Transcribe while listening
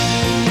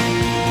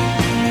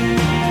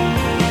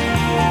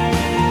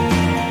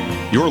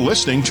You're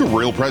listening to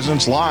Real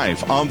Presence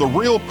Live on the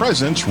Real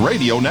Presence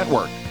Radio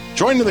Network.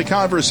 Join in the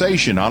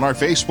conversation on our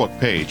Facebook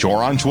page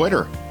or on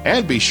Twitter.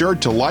 And be sure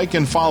to like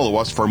and follow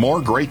us for more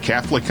great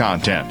Catholic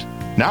content.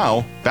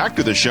 Now, back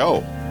to the show.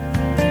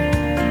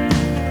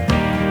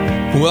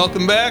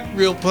 Welcome back,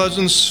 Real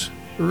Presence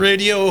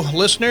Radio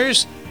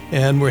listeners.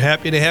 And we're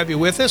happy to have you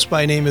with us.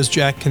 My name is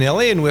Jack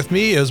Kennelly, and with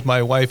me is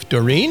my wife,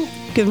 Doreen.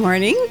 Good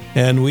morning.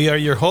 And we are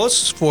your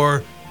hosts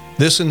for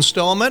this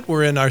installment.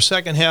 We're in our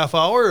second half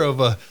hour of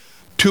a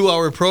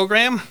 2-hour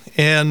program.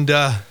 And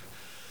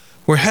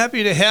we're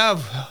happy to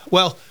have,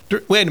 well,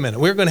 wait a minute.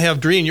 We're going to have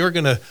Doreen, you're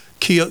going to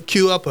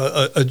cue up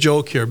a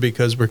joke here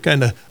because we're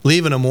kind of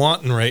leaving them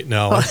wanting right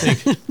now. I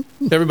think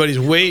everybody's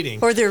waiting.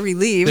 Or they're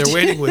relieved. They're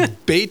waiting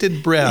with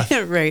bated breath.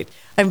 Right.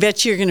 I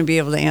bet you're going to be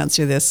able to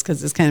answer this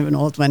because it's kind of an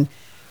old one.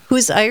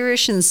 Who's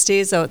Irish and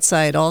stays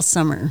outside all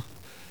summer?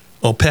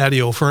 Oh,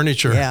 patio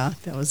furniture. Yeah,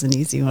 that was an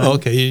easy one.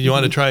 Okay, you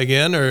want to try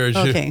again?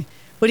 Okay.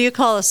 What do you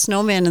call a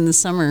snowman in the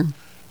summer?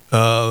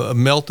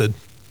 Melted.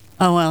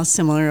 Oh, well,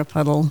 similar, a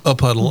puddle. A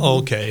puddle,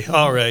 okay.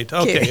 All right,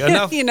 okay.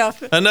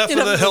 Enough of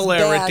the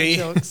hilarity.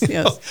 Jokes,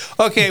 yes.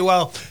 Okay,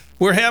 well,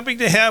 we're happy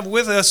to have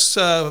with us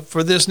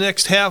for this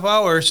next half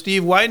hour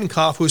Steve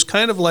Weidenkopf, who's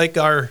kind of like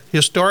our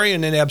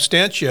historian in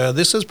absentia.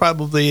 This is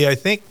probably, I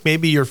think,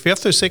 maybe your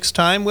 5th or 6th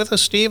time with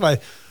us, Steve. I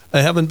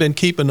haven't been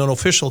keeping an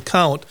official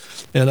count,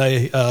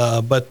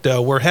 but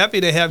we're happy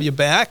to have you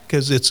back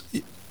because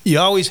you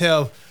always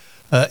have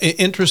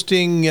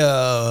interesting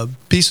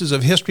pieces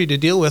of history to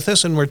deal with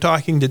us, and we're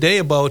talking today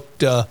about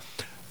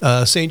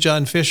St.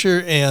 John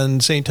Fisher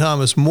and St.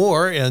 Thomas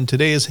More, and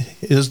today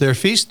is their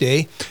feast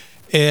day.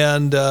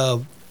 And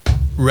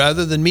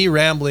rather than me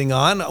rambling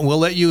on, we'll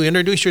let you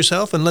introduce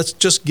yourself, and let's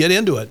just get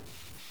into it.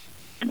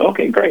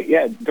 Okay, great.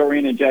 Yeah,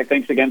 Doreen and Jack,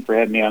 thanks again for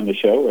having me on the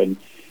show. And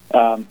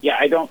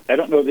I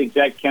don't know the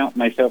exact count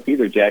myself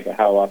either, Jack, of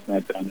how often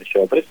I've been on the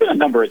show, but it's been a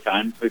number of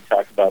times. We've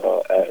talked about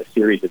a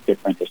series of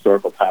different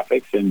historical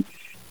topics, and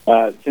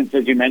since,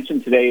 as you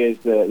mentioned, today is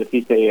the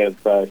feast day of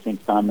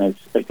St.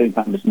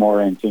 Thomas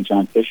More and St.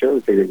 John Fisher, we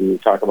figured we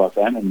would talk about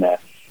them and the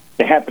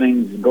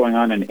happenings going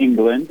on in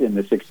England in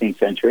the 16th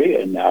century.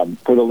 And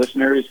for the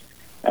listeners,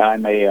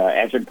 I'm a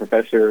adjunct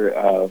professor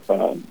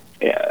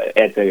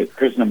at the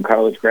Christendom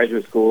College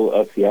Graduate School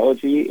of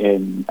Theology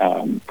in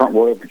Front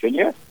Royal,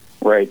 Virginia,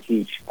 where I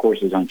teach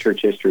courses on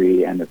church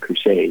history and the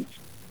Crusades.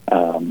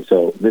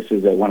 So this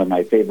is one of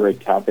my favorite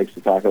topics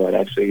to talk about,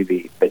 actually,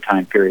 the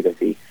time period of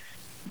the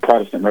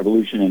Protestant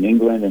Revolution in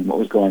England and what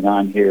was going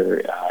on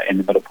here in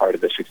the middle part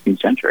of the 16th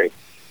century.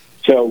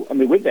 So,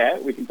 with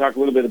that, we can talk a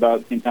little bit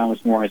about St.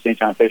 Thomas More and St.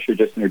 John Fisher,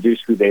 just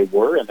introduce who they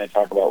were, and then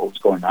talk about what was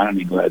going on in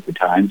England at the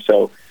time.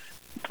 So,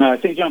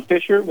 St. John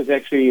Fisher was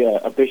actually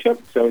a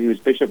bishop. So he was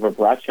Bishop of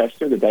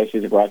Rochester, the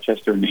Diocese of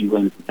Rochester in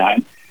England at the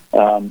time.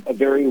 A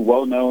very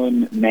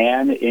well-known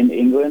man in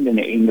England in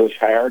the English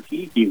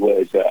hierarchy. He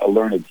was a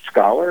learned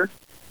scholar,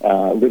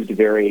 lived a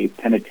very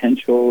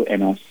penitential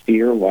and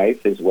austere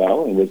life as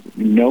well, and was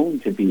known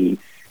to be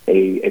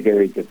a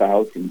very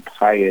devout and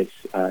pious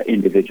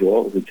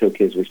individual who took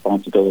his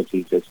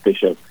responsibilities as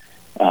bishop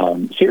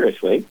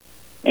seriously.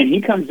 And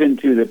he comes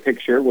into the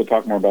picture. We'll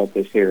talk more about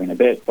this here in a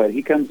bit, but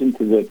he comes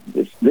into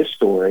this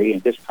story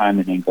at this time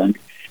in England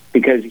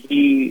because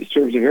he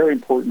serves a very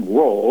important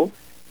role.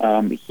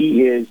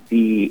 He is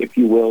the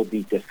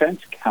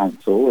defense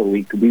counsel, or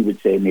we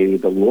would say maybe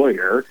the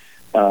lawyer,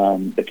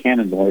 the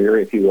canon lawyer,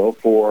 if you will,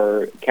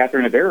 for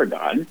Catherine of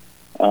Aragon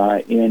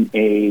in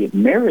a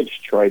marriage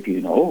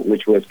tribunal,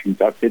 which was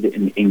conducted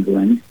in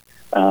England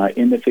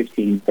in the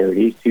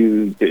 1530s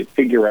to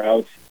figure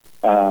out,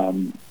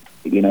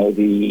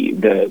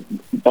 the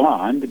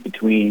bond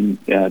between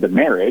the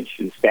marriage,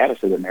 the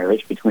status of the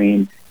marriage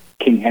between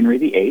King Henry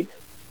VIII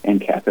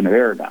and Catherine of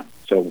Aragon.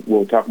 So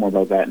we'll talk more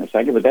about that in a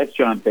second, but that's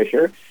John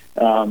Fisher.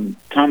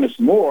 Thomas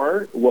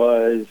More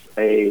was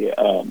a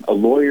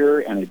lawyer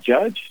and a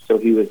judge, so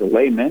he was a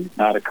layman,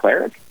 not a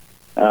cleric,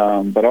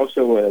 but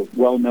also a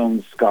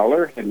well-known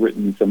scholar, had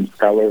written some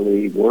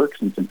scholarly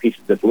works and some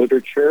pieces of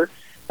literature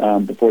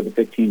before the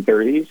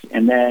 1530s.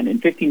 And then in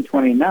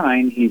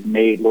 1529, he's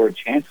made Lord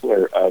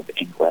Chancellor of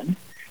England.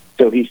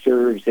 So he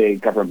serves a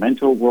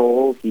governmental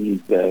role.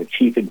 He's the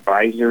chief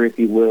advisor, if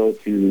you will,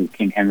 to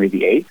King Henry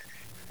VIII.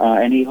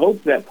 And he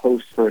holds that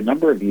post for a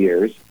number of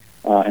years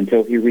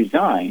until he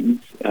resigns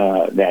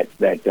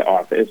that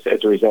office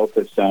as a result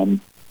of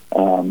some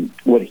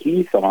what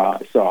he saw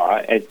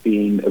as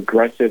being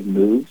aggressive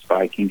moves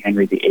by King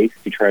Henry VIII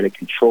to try to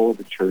control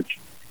the church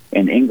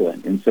in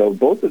England. And so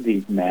both of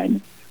these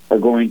men are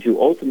going to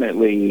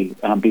ultimately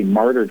be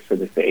martyred for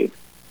the faith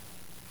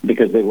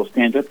because they will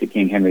stand up to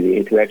King Henry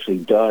VIII, who actually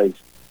does,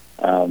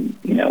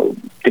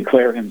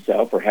 declare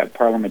himself or have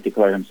Parliament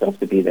declare himself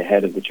to be the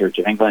head of the Church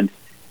of England,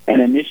 and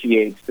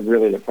initiates the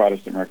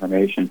Protestant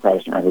Reformation,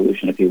 Protestant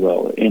Revolution, if you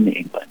will, in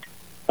England.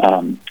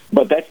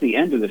 But that's the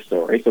end of the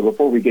story. So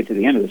before we get to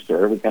the end of the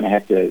story, we kind of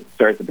have to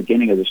start at the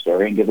beginning of the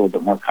story and give a little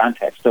bit more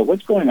context. So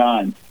what's going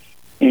on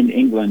in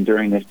England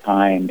during this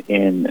time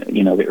in,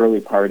 the early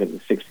part of the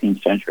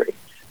 16th century?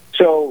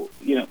 So,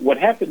 what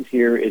happens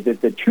here is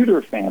that the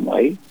Tudor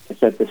family, to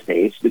set the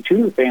stage, the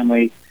Tudor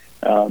family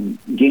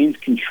gains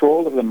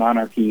control of the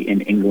monarchy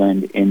in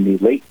England in the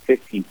late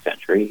 15th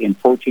century, in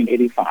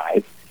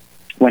 1485,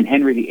 when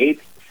Henry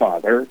VIII's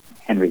father,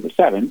 Henry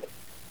VII,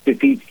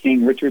 defeats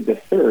King Richard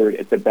III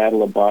at the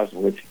Battle of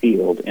Bosworth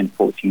Field in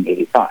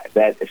 1485.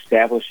 That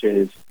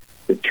establishes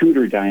the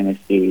Tudor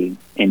dynasty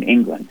in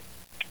England.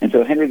 And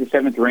so Henry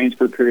VII reigns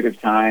for a period of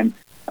time,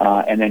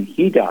 and then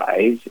he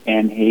dies,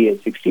 and he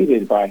is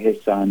succeeded by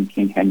his son,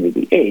 King Henry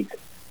VIII,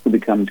 who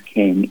becomes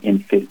king in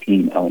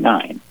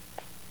 1509.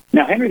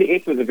 Now, Henry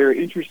VIII was a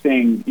very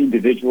interesting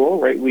individual,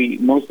 right?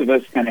 Most of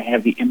us kind of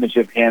have the image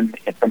of him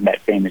from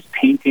that famous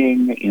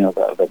painting,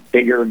 the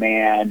bigger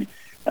man.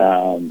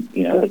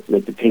 That's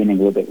the painting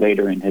a little bit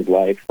later in his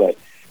life, but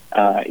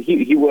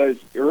he was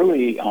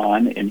early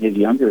on in his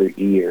younger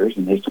years,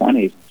 in his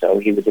 20s. So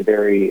he was a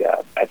very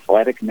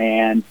athletic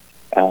man.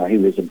 He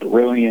was a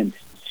brilliant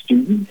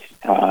student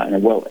and a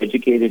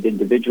well-educated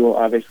individual,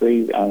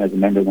 obviously, as a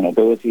member of the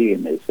nobility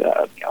and as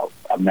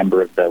a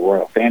member of the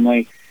royal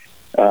family.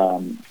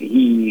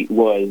 He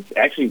was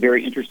actually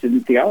very interested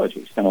in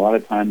theology, spent a lot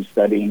of time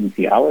studying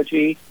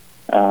theology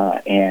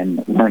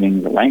and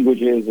learning the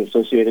languages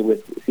associated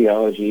with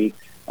theology.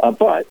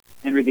 But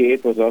Henry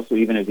VIII was also,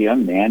 even as a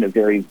young man, a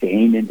very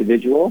vain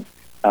individual,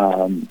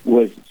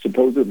 was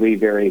supposedly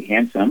very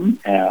handsome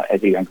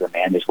as a younger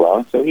man as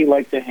well. So he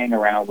liked to hang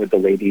around with the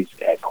ladies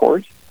at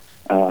court,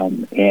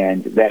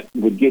 and that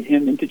would get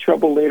him into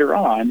trouble later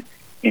on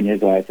in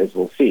his life, as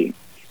we'll see.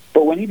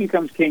 But when he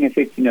becomes king in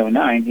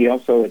 1509, he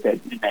also,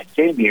 in that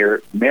same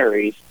year,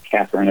 marries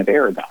Catherine of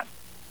Aragon.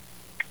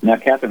 Now,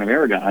 Catherine of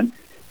Aragon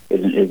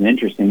is an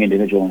interesting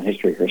individual in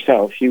history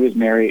herself. She was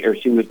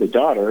the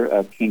daughter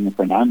of King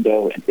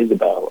Fernando and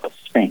Isabel of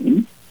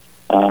Spain,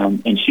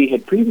 and she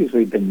had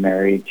previously been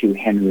married to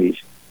Henry's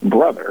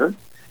brother,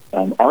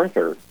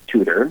 Arthur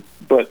Tudor,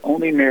 but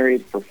only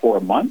married for 4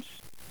 months.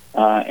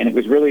 And it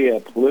was really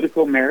a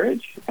political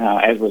marriage,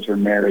 as was her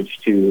marriage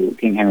to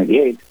King Henry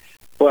VIII.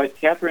 But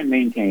Catherine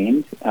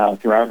maintained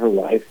throughout her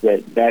life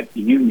that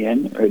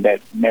union, or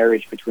that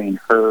marriage between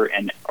her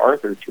and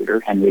Arthur Tudor,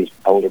 Henry's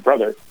older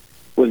brother,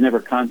 was never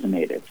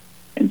consummated.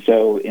 And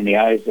so in the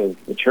eyes of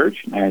the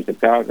church, in the eyes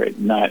of God, right,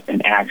 not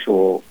an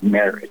actual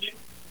marriage.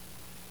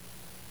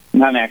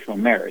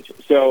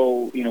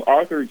 So,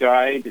 Arthur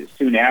died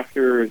soon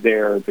after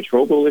their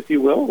betrothal, if you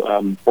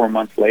will, 4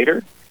 months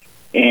later.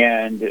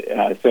 And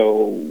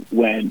so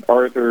when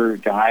Arthur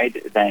died,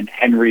 then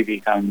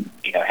Henry,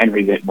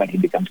 when he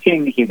becomes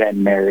king, he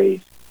then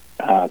marries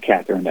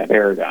Catherine of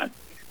Aragon.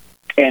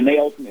 And they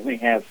ultimately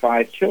have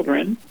 5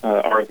 children,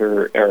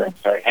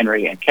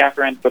 Henry and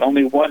Catherine, but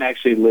only one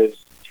actually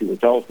lives to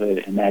adulthood,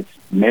 and that's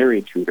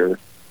Mary Tudor,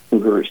 who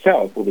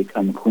herself will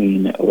become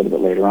queen a little bit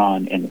later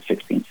on in the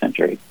 16th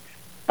century.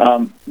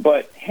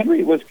 But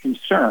Henry was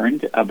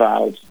concerned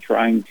about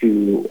trying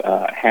to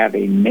have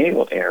a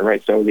male heir,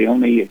 right? So the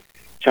only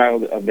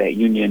child of that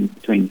union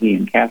between he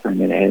and Catherine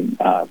that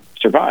had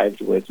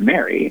survived was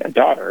Mary, a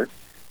daughter.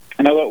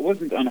 And although it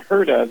wasn't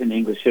unheard of in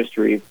English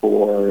history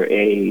for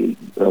a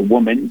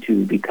woman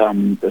to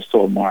become the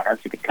sole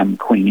monarch, to become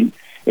queen,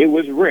 it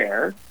was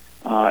rare.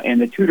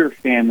 And the Tudor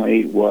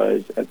family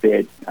was a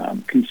bit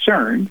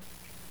concerned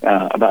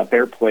about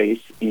their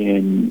place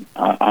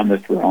on the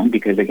throne,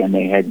 because, again,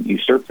 they had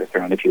usurped the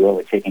throne, if you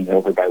will, taking it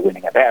over by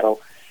winning a battle.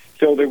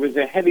 So there was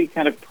a heavy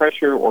kind of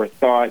pressure or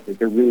thought that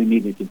there really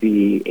needed to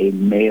be a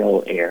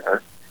male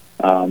heir.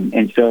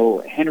 And so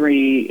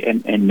Henry,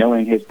 and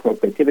knowing his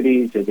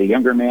proclivities as a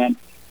younger man,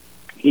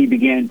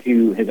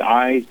 his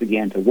eyes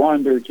began to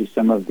wander to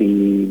some of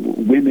the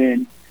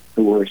women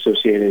who were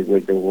associated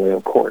with the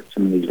royal court,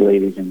 some of these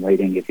ladies in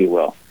waiting, if you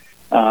will.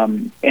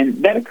 And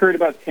that occurred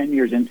about 10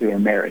 years into their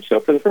marriage. So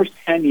for the first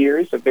 10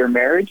 years of their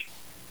marriage,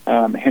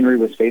 Henry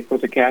was faithful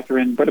to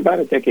Catherine, but about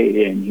a decade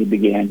in, he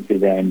began to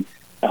then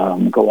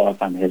go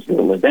off on his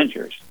little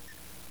adventures.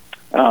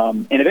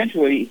 And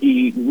eventually,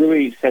 he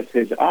really sets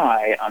his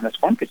eye on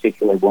this one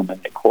particular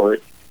woman at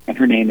court, and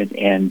her name is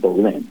Anne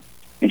Boleyn.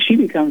 And she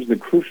becomes the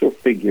crucial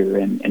figure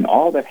in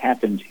all that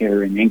happens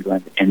here in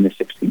England in the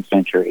 16th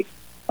century.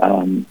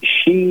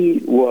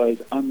 She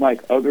was,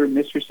 unlike other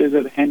mistresses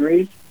of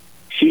Henry's,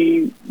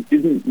 she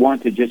didn't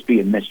want to just be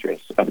a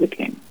mistress of the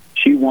king.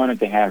 She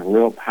wanted to have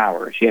real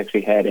power. She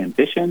actually had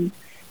ambition.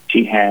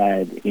 She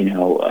had,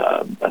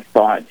 a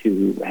thought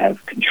to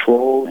have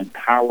control and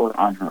power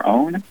on her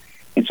own.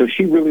 And so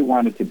she really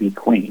wanted to be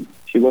queen.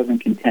 She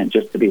wasn't content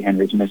just to be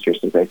Henry's mistress,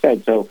 as I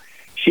said. So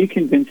she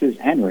convinces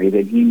Henry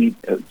that he needs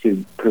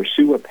to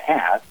pursue a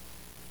path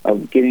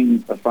of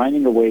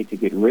finding a way to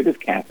get rid of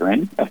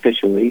Catherine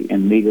officially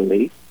and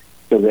legally,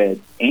 so that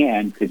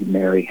Anne could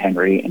marry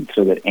Henry, and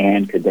so that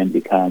Anne could then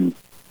become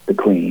the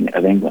Queen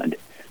of England.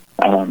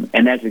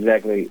 And that's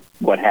exactly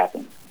what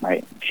happened,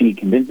 right? She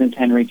convinces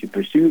Henry to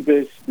pursue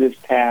this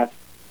path.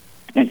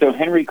 And so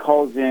Henry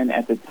calls in,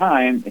 at the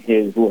time,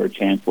 his Lord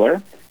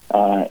Chancellor,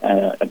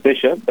 a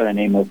bishop by the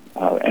name of,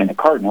 and a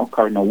cardinal,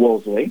 Cardinal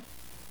Wolsey,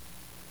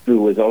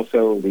 who was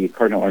also the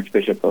Cardinal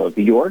Archbishop of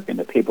York and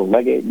the papal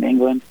legate in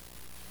England.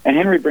 And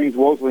Henry brings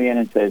Wolsey in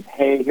and says,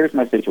 hey, here's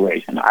my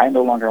situation. I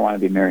no longer want to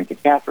be married to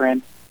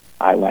Catherine.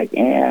 I like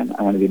Anne.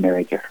 I want to be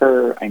married to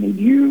her. I need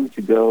you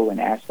to go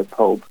and ask the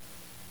Pope,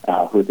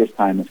 who at this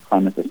time is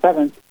Clement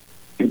VII,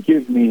 to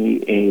give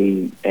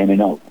me an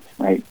annulment,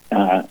 right?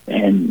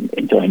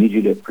 And so I need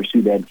you to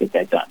pursue that and get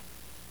that done.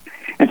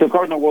 And so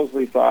Cardinal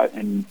Wolsey thought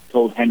and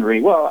told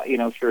Henry, well,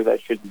 sure,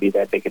 that shouldn't be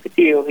that big of a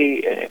deal.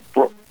 He,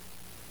 for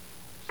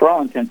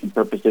all intents and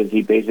purposes,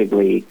 he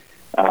basically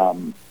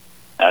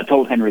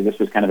told Henry this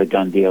was kind of a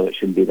done deal. It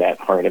shouldn't be that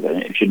hard of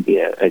it shouldn't be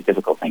a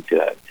difficult thing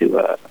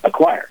to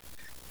acquire.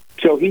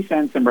 So he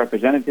sends some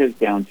representatives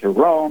down to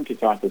Rome to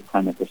talk with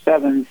Clement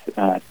VII,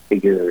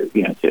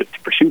 to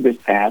pursue this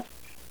path.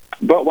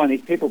 But when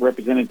these papal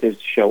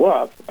representatives show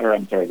up,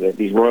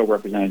 these royal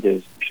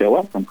representatives show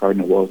up from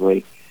Cardinal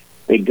Wolsey,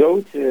 they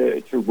go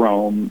to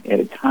Rome at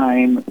a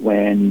time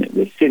when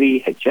the city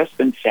had just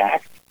been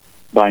sacked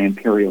by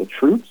imperial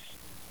troops.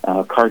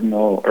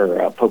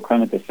 Pope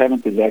Clement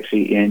VII is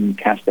actually in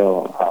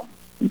Castel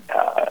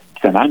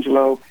San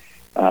Angelo,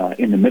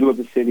 in the middle of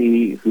the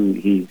city.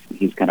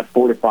 He's kind of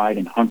fortified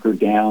and hunkered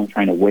down,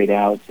 trying to wait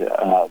out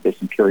this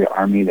imperial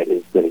army that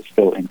is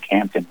still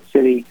encamped in the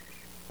city.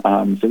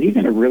 So he's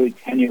in a really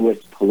tenuous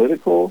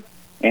political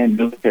and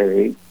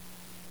military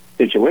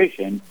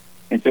situation,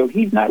 and so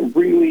he's not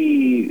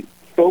really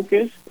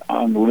focused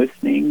on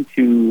listening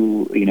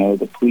to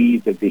the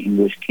pleas of the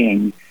English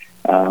king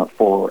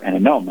for an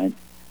annulment.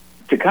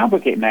 To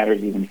complicate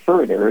matters even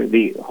further,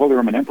 the Holy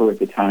Roman Emperor at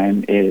the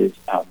time is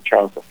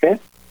Charles V,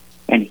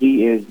 and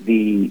he is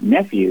the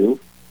nephew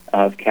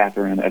of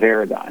Catherine of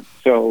Aragon.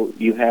 So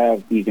you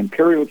have these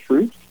imperial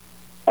troops,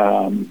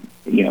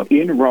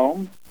 in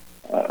Rome,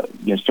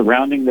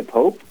 surrounding the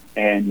Pope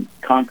and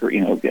kind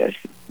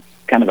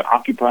of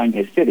occupying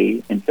his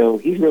city, and so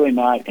he's really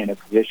not in a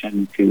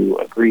position to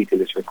agree to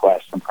this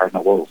request from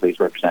Cardinal Wolsey's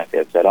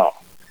representatives at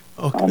all.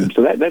 Okay.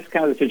 So that's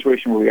kind of the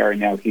situation where we are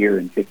now here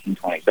in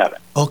 1527.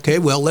 Okay,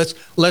 well let's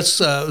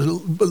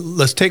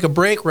take a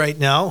break right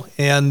now,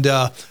 and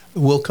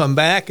we'll come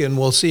back and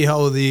we'll see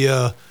how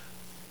the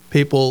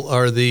people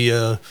or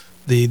the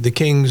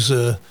king's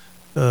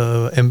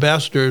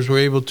ambassadors were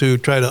able to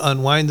try to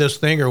unwind this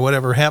thing, or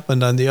whatever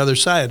happened on the other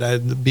side.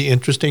 It'd be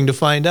interesting to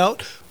find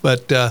out.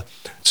 But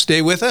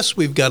stay with us.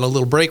 We've got a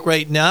little break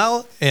right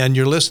now, and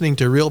you're listening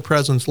to Real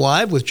Presence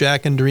Live with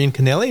Jack and Doreen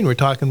Kennelly, and we're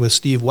talking with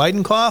Steve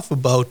Weidenkopf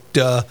about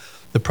the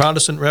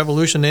Protestant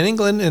Revolution in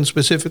England, and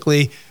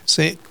specifically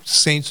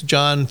Saints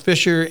John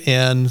Fisher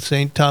and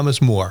St.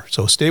 Thomas More.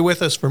 So stay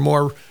with us for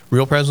more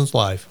Real Presence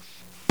Live.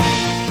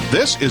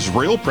 This is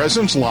Real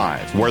Presence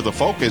Live, where the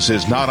focus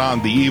is not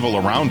on the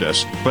evil around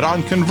us, but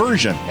on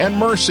conversion and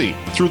mercy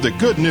through the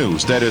good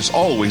news that is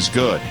always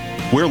good.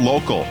 We're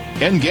local,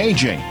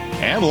 engaging,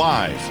 and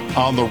live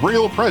on the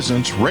Real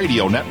Presence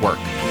Radio Network.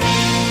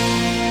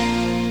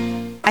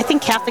 I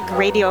think Catholic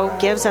radio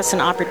gives us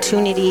an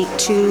opportunity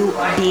to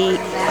be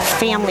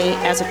family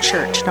as a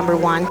church, number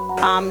one,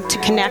 to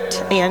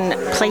connect in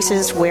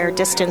places where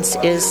distance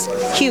is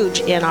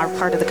huge in our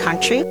part of the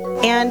country.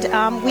 And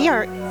we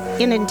are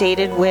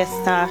inundated with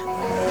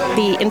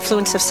the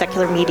influence of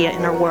secular media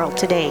in our world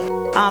today.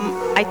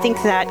 I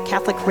think that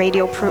Catholic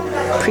radio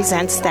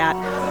presents that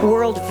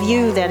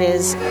worldview that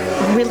is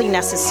really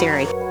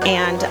necessary.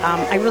 And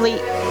I really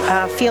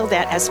feel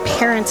that as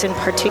parents in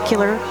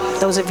particular,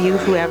 those of you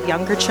who have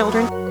younger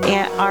children,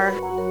 are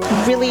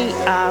really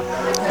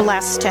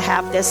blessed to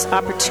have this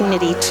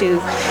opportunity to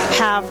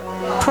have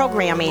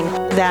programming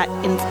that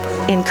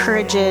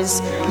encourages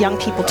young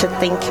people to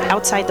think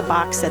outside the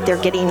box that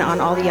they're getting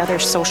on all the other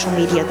social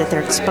media that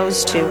they're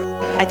exposed to.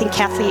 I think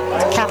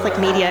Catholic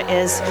media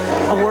is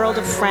a world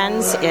of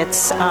friends.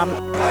 It's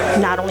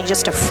not only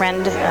just a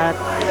friend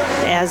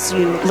as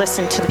you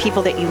listen to the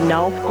people that you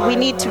know. We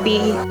need to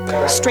be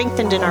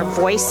strengthened in our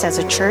voice as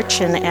a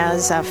church and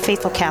as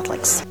faithful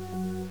Catholics.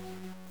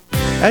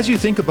 As you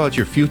think about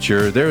your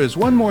future, there is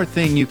one more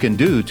thing you can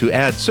do to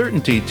add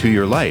certainty to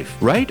your life.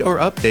 Write or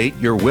update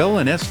your will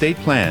and estate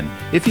plan.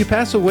 If you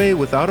pass away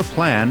without a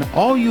plan,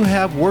 all you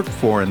have worked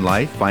for in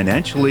life,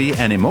 financially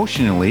and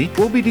emotionally,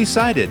 will be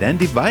decided and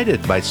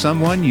divided by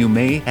someone you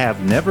may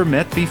have never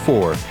met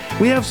before.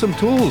 We have some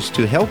tools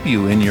to help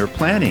you in your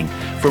planning.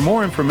 For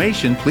more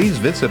information, please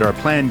visit our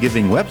plan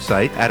giving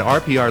website at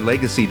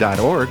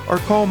rprlegacy.org or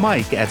call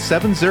Mike at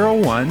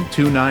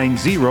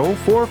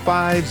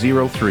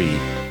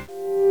 701-290-4503.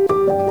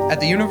 At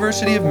the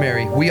University of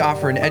Mary, we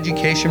offer an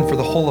education for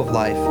the whole of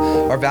life.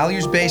 Our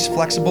values-based,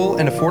 flexible,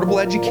 and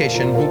affordable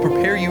education will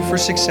prepare you for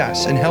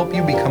success and help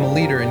you become a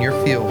leader in your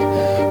field.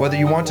 Whether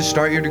you want to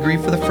start your degree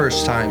for the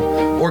first time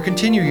or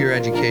continue your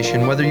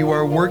education, whether you are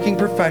a working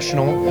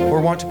professional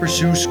or want to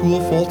pursue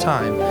school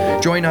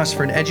full-time, join us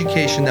for an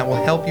education that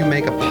will help you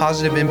make a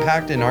positive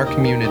impact in our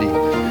community.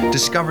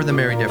 Discover the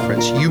Mary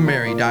difference.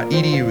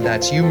 umary.edu.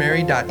 That's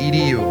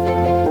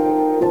umary.edu.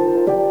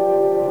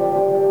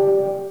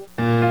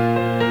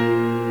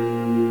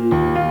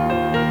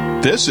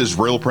 This is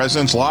Real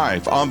Presence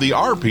Live on the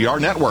RPR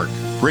Network.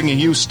 bringing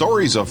you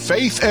stories of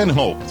faith and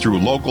hope through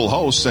local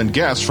hosts and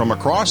guests from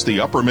across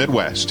the upper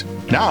Midwest.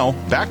 Now,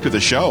 back to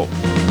the show.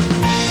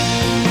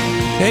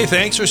 Hey,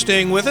 thanks for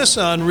staying with us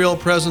on Real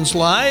Presence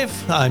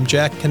Live. I'm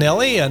Jack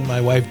Kennelly, and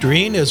my wife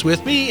Doreen is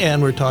with me,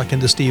 and we're talking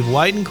to Steve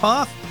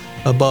Weidenkopf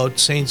about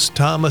Saints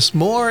Thomas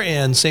More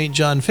and St.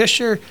 John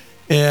Fisher.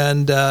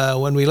 And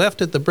when we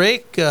left at the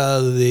break,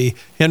 the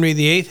Henry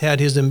VIII had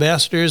his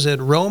ambassadors at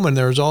Rome, and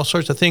there was all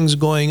sorts of things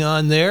going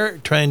on there,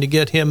 trying to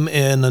get him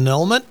an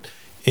annulment,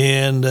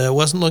 and it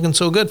wasn't looking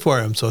so good for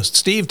him. So,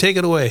 Steve, take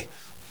it away.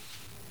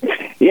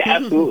 Yeah,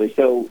 absolutely.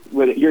 So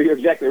you're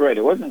exactly right.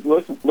 It wasn't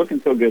looking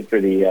so good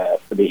for the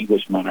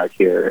English monarch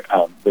here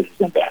with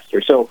his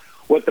ambassador. So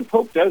what the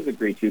Pope does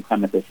agree to,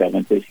 Clement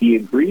VII, is he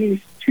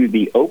agrees to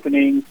the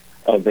opening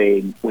of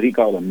what he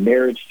called a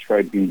marriage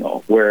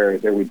tribunal, where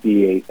there would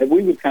be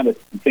we would kind of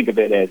think of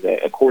it as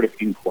a court of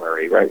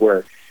inquiry, right,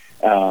 where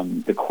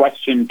the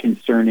question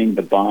concerning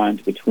the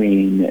bond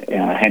between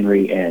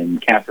Henry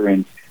and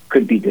Catherine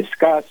could be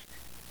discussed.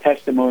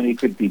 Testimony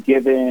could be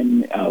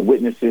given,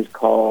 witnesses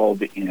called,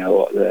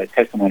 the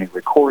testimony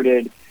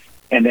recorded,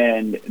 and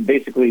then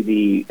basically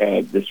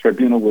the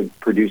tribunal would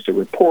produce a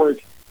report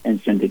and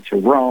send it to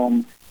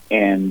Rome,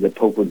 and the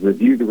Pope would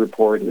review the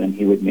report, and then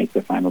he would make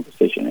the final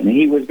decision. And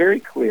he was very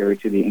clear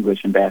to the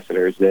English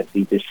ambassadors that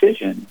the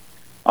decision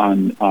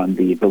on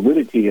the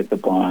validity of the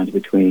bond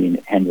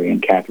between Henry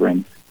and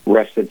Catherine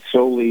rested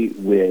solely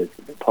with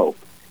the Pope.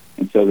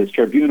 And so this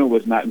tribunal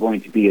was not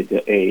going to be a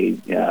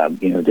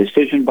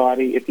decision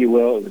body, if you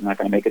will. It was not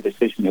going to make a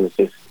decision. It was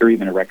just, or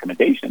even a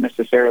recommendation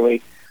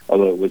necessarily,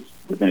 although it was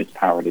within its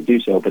power to do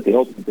so. But the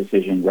ultimate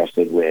decision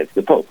rested with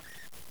the Pope.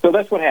 So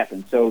that's what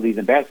happened. So these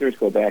ambassadors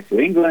go back to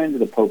England.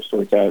 The Pope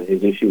sorts out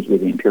his issues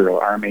with the Imperial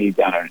Army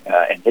down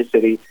in his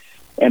city.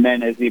 And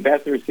then as the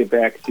ambassadors get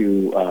back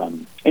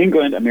to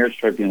England, a marriage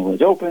tribunal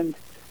is opened.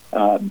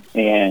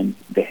 And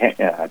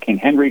King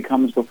Henry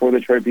comes before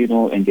the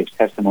tribunal and gives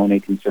testimony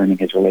concerning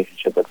his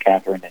relationship with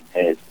Catherine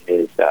and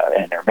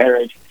and their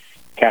marriage.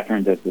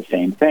 Catherine does the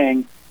same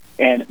thing,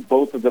 and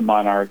both of the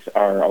monarchs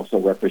are also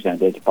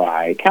represented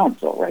by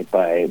counsel, right,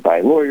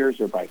 by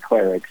lawyers or by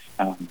clerics,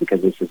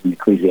 because this is an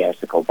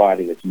ecclesiastical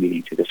body that's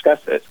meeting to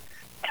discuss this.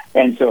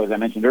 And so, as I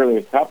mentioned earlier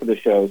at the top of the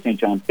show, St.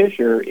 John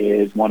Fisher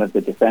is one of the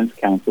defense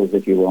counsels,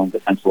 if you will, and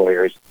defense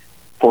lawyers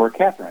for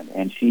Catherine,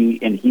 and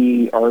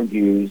he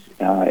argues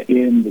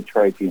in the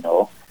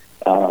tribunal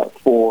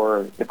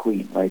for the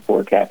Queen, right,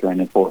 for Catherine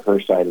and for her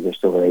side of the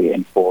story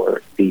and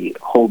for the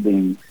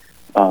holding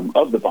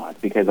of the bond,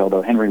 because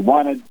although Henry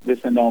wanted this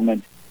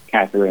annulment,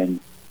 Catherine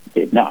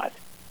did not.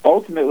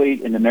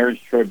 Ultimately, in the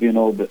marriage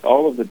tribunal,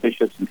 all of the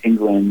bishops in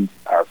England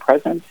are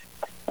present,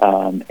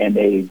 and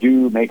they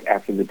do make,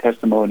 after the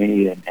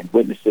testimony and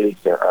witnesses,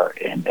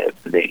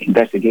 the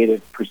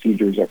investigative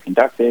procedures are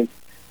conducted.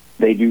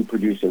 They do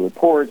produce a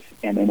report,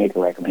 and they make a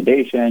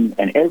recommendation,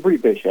 and every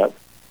bishop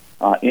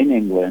in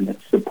England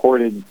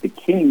supported the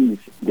king's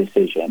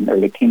decision, or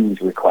the king's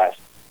request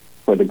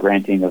for the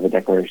granting of a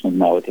declaration of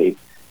nullity,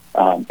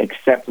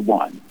 except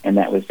one, and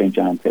that was St.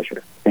 John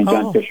Fisher. St.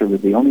 John Fisher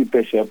was the only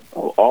bishop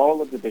of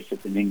all of the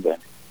bishops in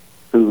England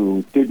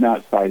who did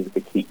not side with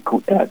the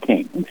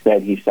king.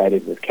 Instead, he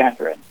sided with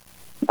Catherine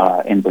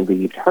and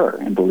believed her,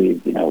 and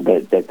believed,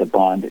 that the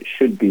bond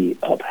should be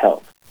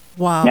upheld.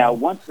 Wow. Now,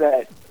 once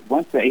that,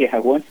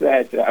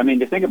 I mean,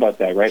 to think about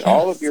that, right? Yes.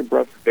 All of your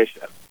brother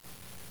bishops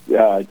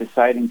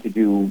deciding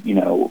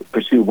to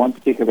pursue one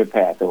particular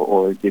path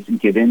or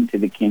give in to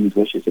the king's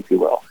wishes, if you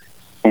will,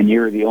 and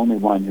you're the only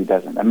one who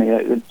doesn't. I mean,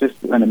 it's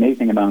just an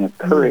amazing amount of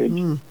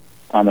courage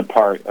on the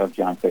part of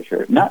John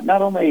Fisher. Not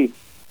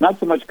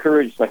so much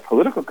courage, like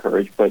political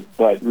courage, but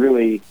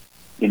really,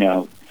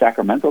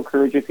 sacramental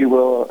courage, if you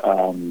will,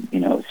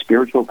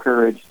 spiritual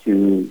courage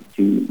to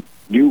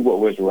do what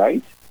was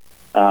right.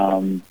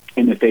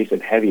 In the face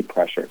of heavy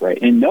pressure, right,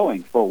 and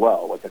knowing full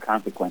well what the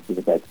consequences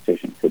of that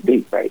decision could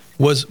be, right?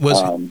 Was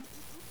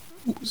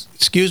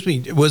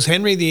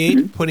Henry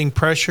VIII putting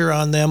pressure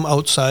on them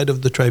outside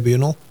of the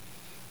tribunal?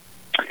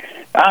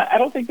 I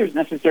don't think there's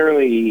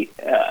necessarily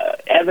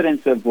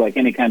evidence of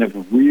any kind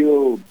of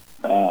real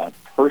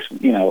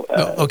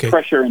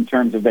pressure in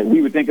terms of that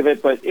we would think of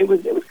it, but it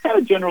was kind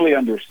of generally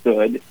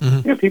understood.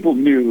 People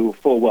knew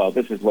full well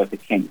this is what the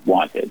king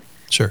wanted.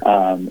 Sure.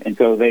 And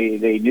so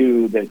they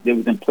knew that there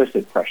was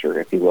implicit pressure,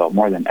 if you will,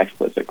 more than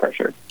explicit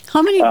pressure.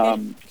 How many,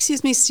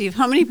 excuse me, Steve,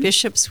 how many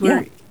bishops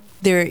were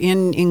there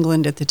in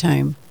England at the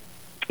time?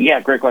 Yeah,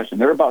 great question.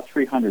 There were about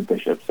 300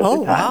 bishops at the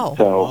time. Wow.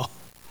 So,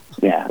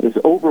 yeah, there's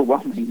an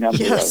overwhelming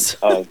number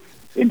of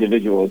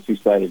individuals who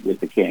sided with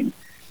the king,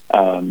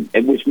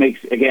 which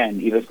makes,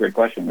 again, that's a great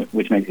question,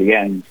 which makes,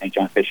 again, St.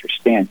 John Fisher's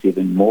stance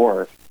even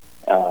more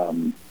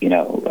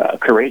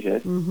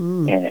courageous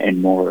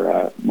and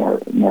more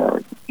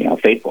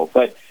faithful.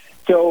 But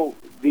so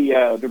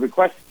the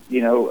request,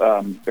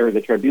 or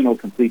the tribunal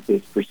completes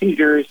its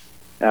procedures,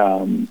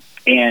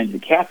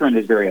 and Catherine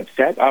is very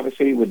upset,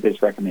 obviously, with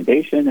this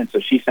recommendation, and so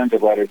she sends a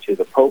letter to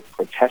the Pope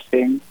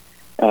protesting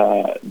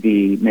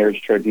the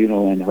marriage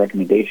tribunal and the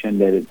recommendation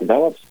that it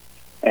develops.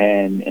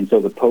 And so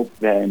the Pope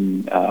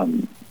then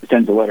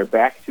sends a letter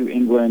back to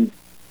England,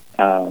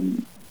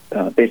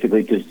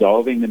 basically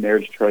dissolving the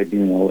marriage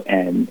tribunal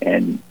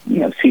and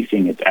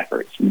ceasing its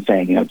efforts and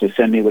saying, just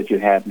send me what you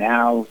have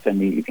now, send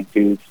me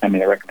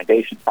the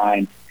recommendation,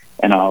 fine,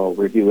 and I'll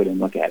review it and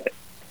look at it.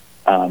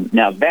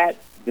 Now that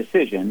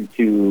decision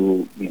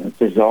to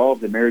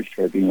dissolve the marriage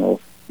tribunal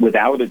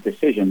without a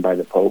decision by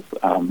the Pope,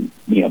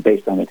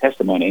 based on the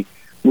testimony,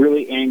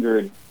 really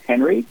angered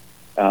Henry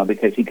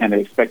because he kind of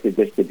expected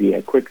this to be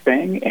a quick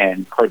thing,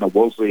 and Cardinal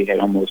Wolsey had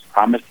almost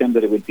promised him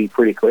that it would be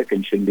pretty quick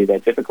and shouldn't be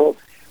that difficult.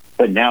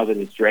 But now that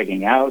it's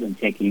dragging out and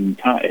taking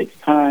its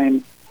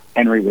time,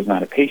 Henry was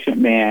not a patient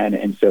man,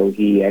 and so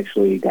he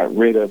actually got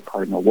rid of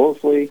Cardinal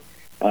Wolsey.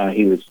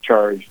 He was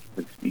charged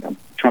with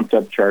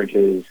trumped-up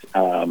charges,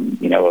 of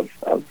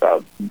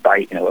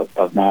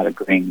not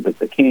agreeing with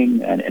the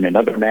king and in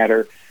another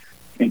matter.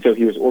 And so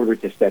he was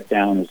ordered to step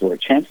down as Lord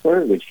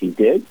Chancellor, which he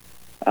did.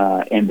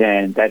 And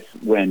then that's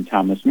when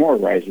Thomas More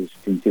rises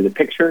into the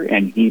picture,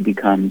 and he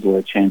becomes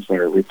Lord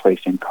Chancellor,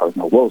 replacing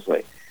Cardinal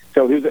Wolsey.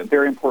 So he was a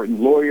very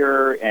important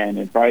lawyer and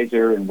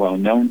advisor and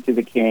well-known to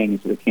the king,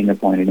 and so the king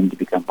appointed him to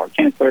become Lord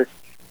Chancellor.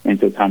 And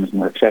so Thomas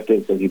More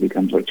accepted, so he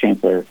becomes Lord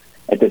Chancellor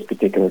at this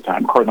particular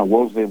time. Cardinal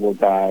Wolsey will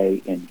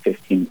die in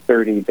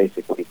 1530,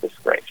 basically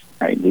disgraced.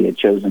 Right? He had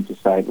chosen to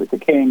side with the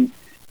king,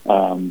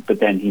 but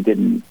then he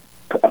didn't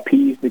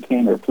appease the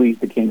king or please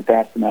the king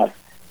fast enough,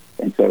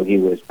 and so he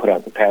was put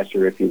out to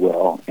pasture, if you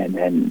will, and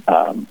then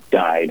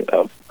died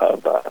of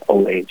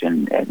old age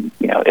and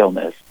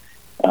illness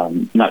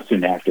not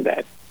soon after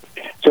that.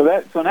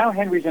 So now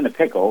Henry's in a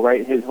pickle,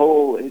 right? This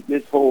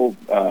whole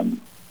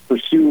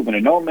pursuit of an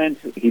annulment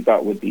he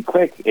thought would be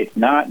quick. It's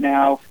not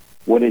now.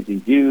 What does he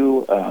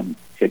do?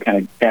 To kind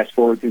of fast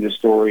forward through the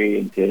story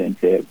and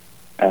to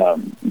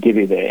give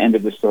you the end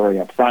of the story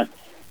up front,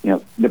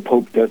 the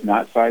Pope does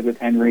not side with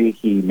Henry.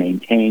 He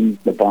maintains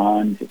the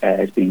bond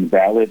as being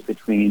valid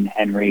between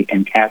Henry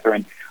and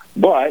Catherine,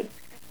 but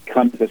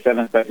comes the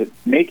seventh doesn't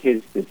make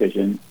his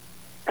decision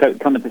until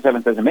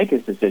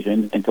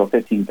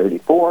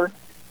 1534.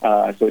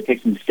 So it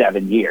takes him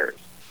 7 years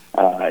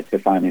to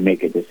finally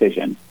make a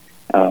decision.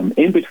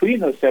 In between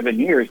those 7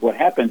 years, what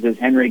happens is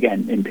Henry,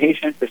 again,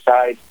 impatient,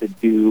 decides to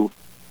do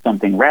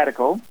something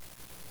radical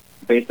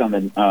based on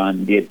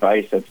the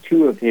advice of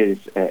two of his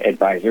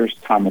advisors,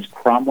 Thomas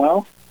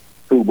Cromwell,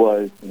 who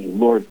was the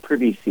Lord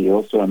Privy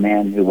Seal, so a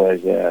man who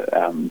was,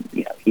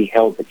 he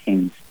held the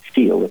king's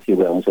seal, if you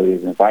will, and so he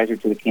was an advisor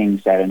to the king,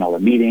 sat in all the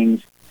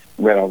meetings,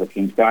 read all the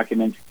king's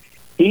documents.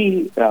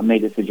 He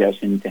made a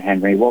suggestion to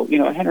Henry. Well,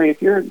 Henry,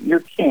 if you're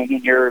king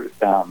and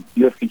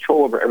you have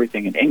control over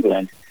everything in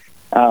England,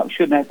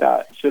 shouldn't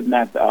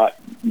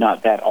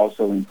that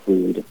also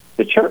include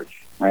the church?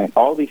 Right?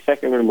 All these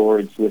secular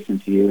lords listen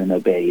to you and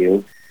obey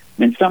you,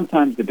 and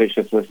sometimes the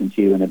bishops listen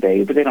to you and obey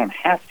you, but they don't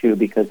have to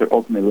because they're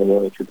ultimately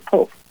loyal to the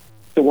Pope.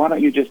 So why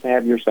don't you just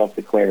have yourself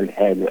declared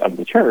head of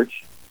the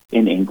church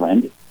in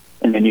England,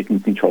 and then you can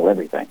control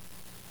everything?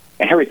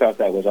 And Henry thought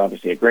that was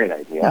obviously a great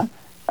idea.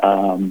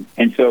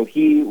 And so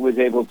he was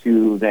able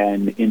to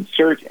then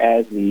insert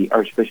as the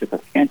Archbishop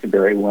of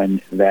Canterbury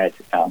when that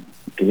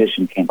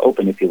position came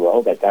open, if you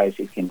will, that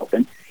diocese came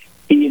open.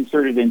 He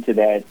inserted into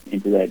that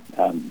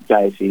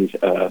diocese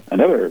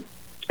another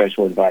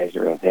special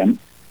advisor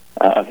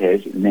of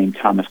his named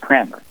Thomas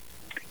Cranmer.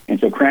 And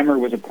so Cranmer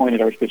was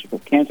appointed Archbishop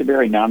of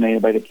Canterbury,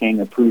 nominated by the king,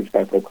 approved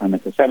by Pope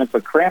Clement VII.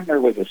 But Cranmer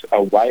was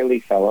a wily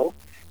fellow.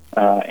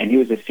 And he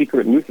was a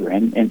secret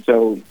Lutheran, and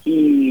so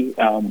he,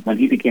 when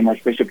he became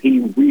Archbishop, he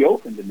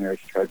reopened the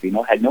marriage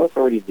tribunal, had no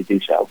authority to do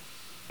so,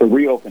 but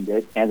reopened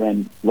it, and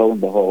then, lo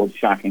and behold,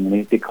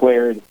 shockingly,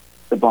 declared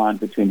the bond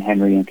between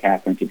Henry and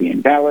Catherine to be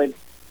invalid.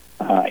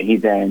 He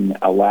then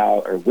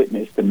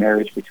witnessed the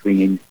marriage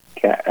between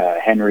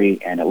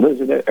Henry and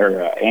Elizabeth,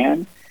 or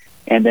Anne,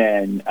 and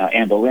then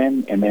Anne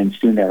Boleyn, and then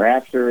soon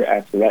thereafter,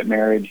 after that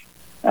marriage,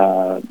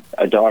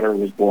 a daughter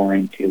was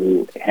born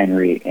to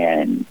Henry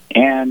and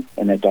Anne,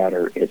 and that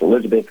daughter is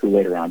Elizabeth, who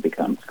later on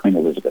becomes Queen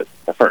Elizabeth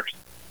I.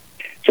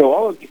 So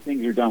all of these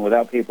things are done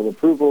without papal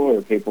approval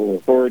or papal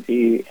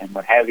authority and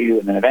what have you,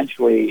 and then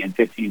eventually in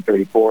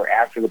 1534,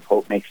 after the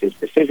Pope makes his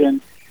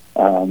decision,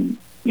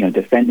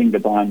 defending the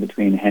bond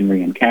between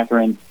Henry and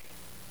Catherine,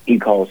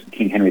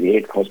 King Henry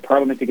VIII calls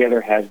Parliament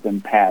together, has them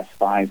pass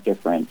 5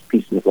 different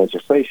pieces of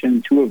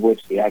legislation, 2 of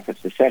which, the Act of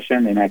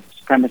Succession and Act of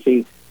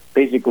Supremacy,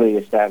 basically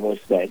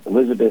established that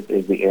Elizabeth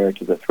is the heir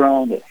to the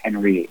throne, that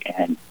Henry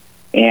and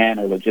Anne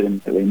are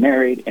legitimately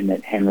married, and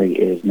that Henry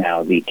is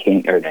now the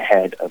king or the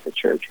head of the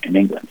church in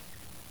England.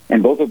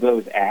 And both of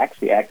those acts,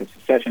 the Act of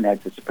Succession,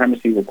 Act of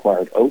Supremacy,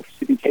 required oaths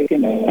to be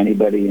taken by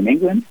anybody in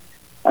England.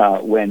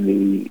 When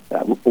the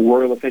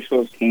royal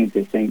officials came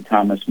to St.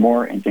 Thomas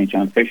More and St.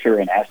 John Fisher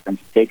and asked them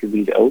to take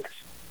these oaths,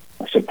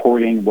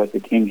 supporting what the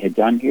king had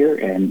done here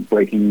and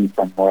breaking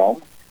from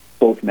Rome,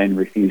 both men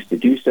refused to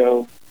do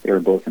so. They were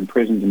both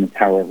imprisoned in the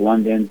Tower of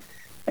London,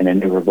 and then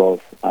they were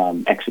both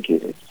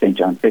executed. St.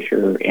 John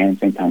Fisher and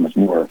St. Thomas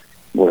More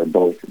were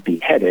both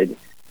beheaded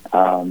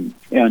on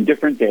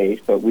different days,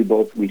 but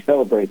we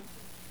celebrate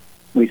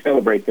we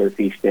celebrate their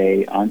feast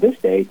day on this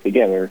day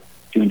together,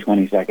 June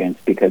 22nd,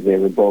 because they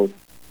were both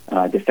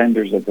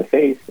defenders of the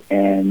faith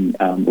and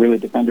really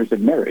defenders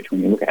of marriage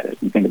when you look at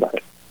it and think about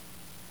it.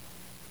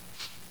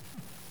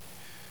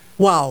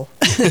 Wow.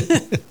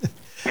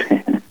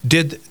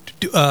 Did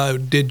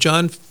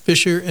John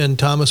Fisher and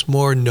Thomas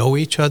More know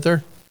each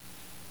other?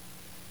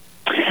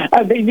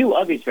 They knew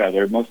of each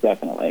other, most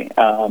definitely,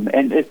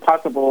 and it's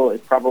possible.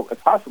 It's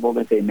possible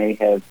that they may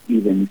have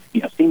even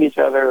seen each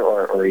other,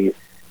 or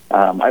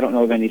I don't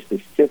know of any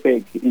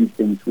specific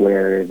instance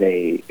where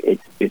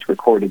it's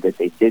recorded that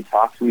they did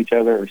talk to each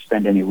other or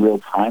spend any real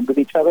time with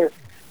each other.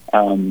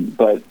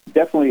 But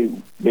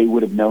definitely, they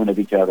would have known of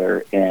each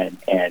other and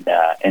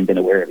been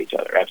aware of each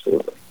other.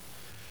 Absolutely.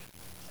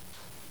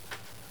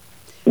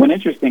 One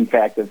interesting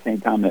fact of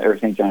St.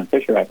 John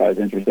Fisher I thought was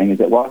interesting is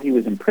that while he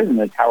was in prison in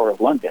the Tower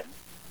of London,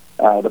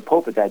 the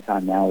Pope at that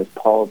time now is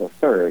Paul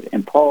III,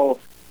 and Paul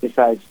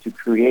decides to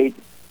create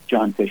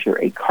John Fisher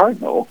a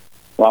cardinal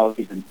while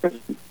he's in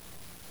prison.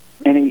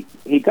 And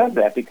he does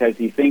that because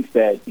he thinks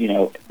that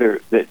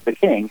the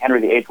king,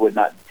 Henry VIII, would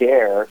not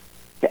dare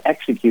to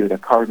execute a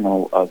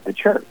cardinal of the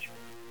church.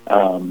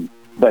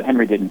 But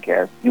Henry didn't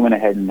care. He went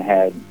ahead and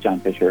had John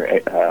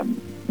Fisher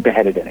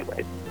beheaded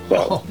anyway.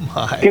 So oh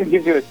my! It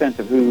gives you a sense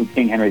of who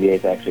King Henry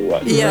VIII actually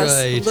was. Yes,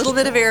 right. A little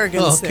bit of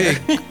arrogance there.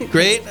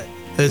 Great.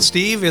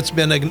 Steve, it's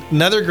been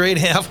another great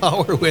half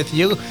hour with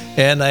you,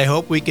 and I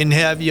hope we can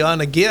have you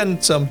on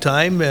again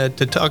sometime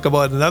to talk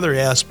about another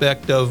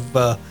aspect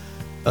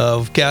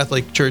of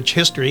Catholic Church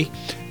history.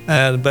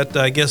 But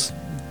I guess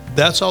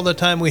that's all the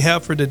time we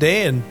have for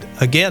today. And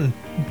again,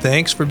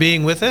 thanks for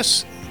being with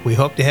us. We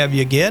hope to have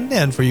you again.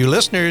 And for you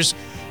listeners,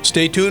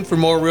 stay tuned for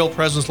more Real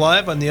Presence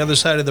Live. On the other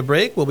side of the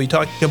break, we'll be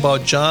talking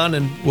about John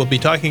and Barb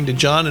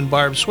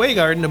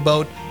Swaygarden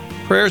about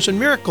prayers and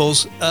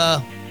miracles.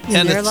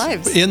 In their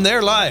lives. In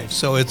their lives.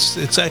 So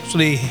it's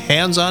actually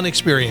hands-on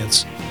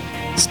experience.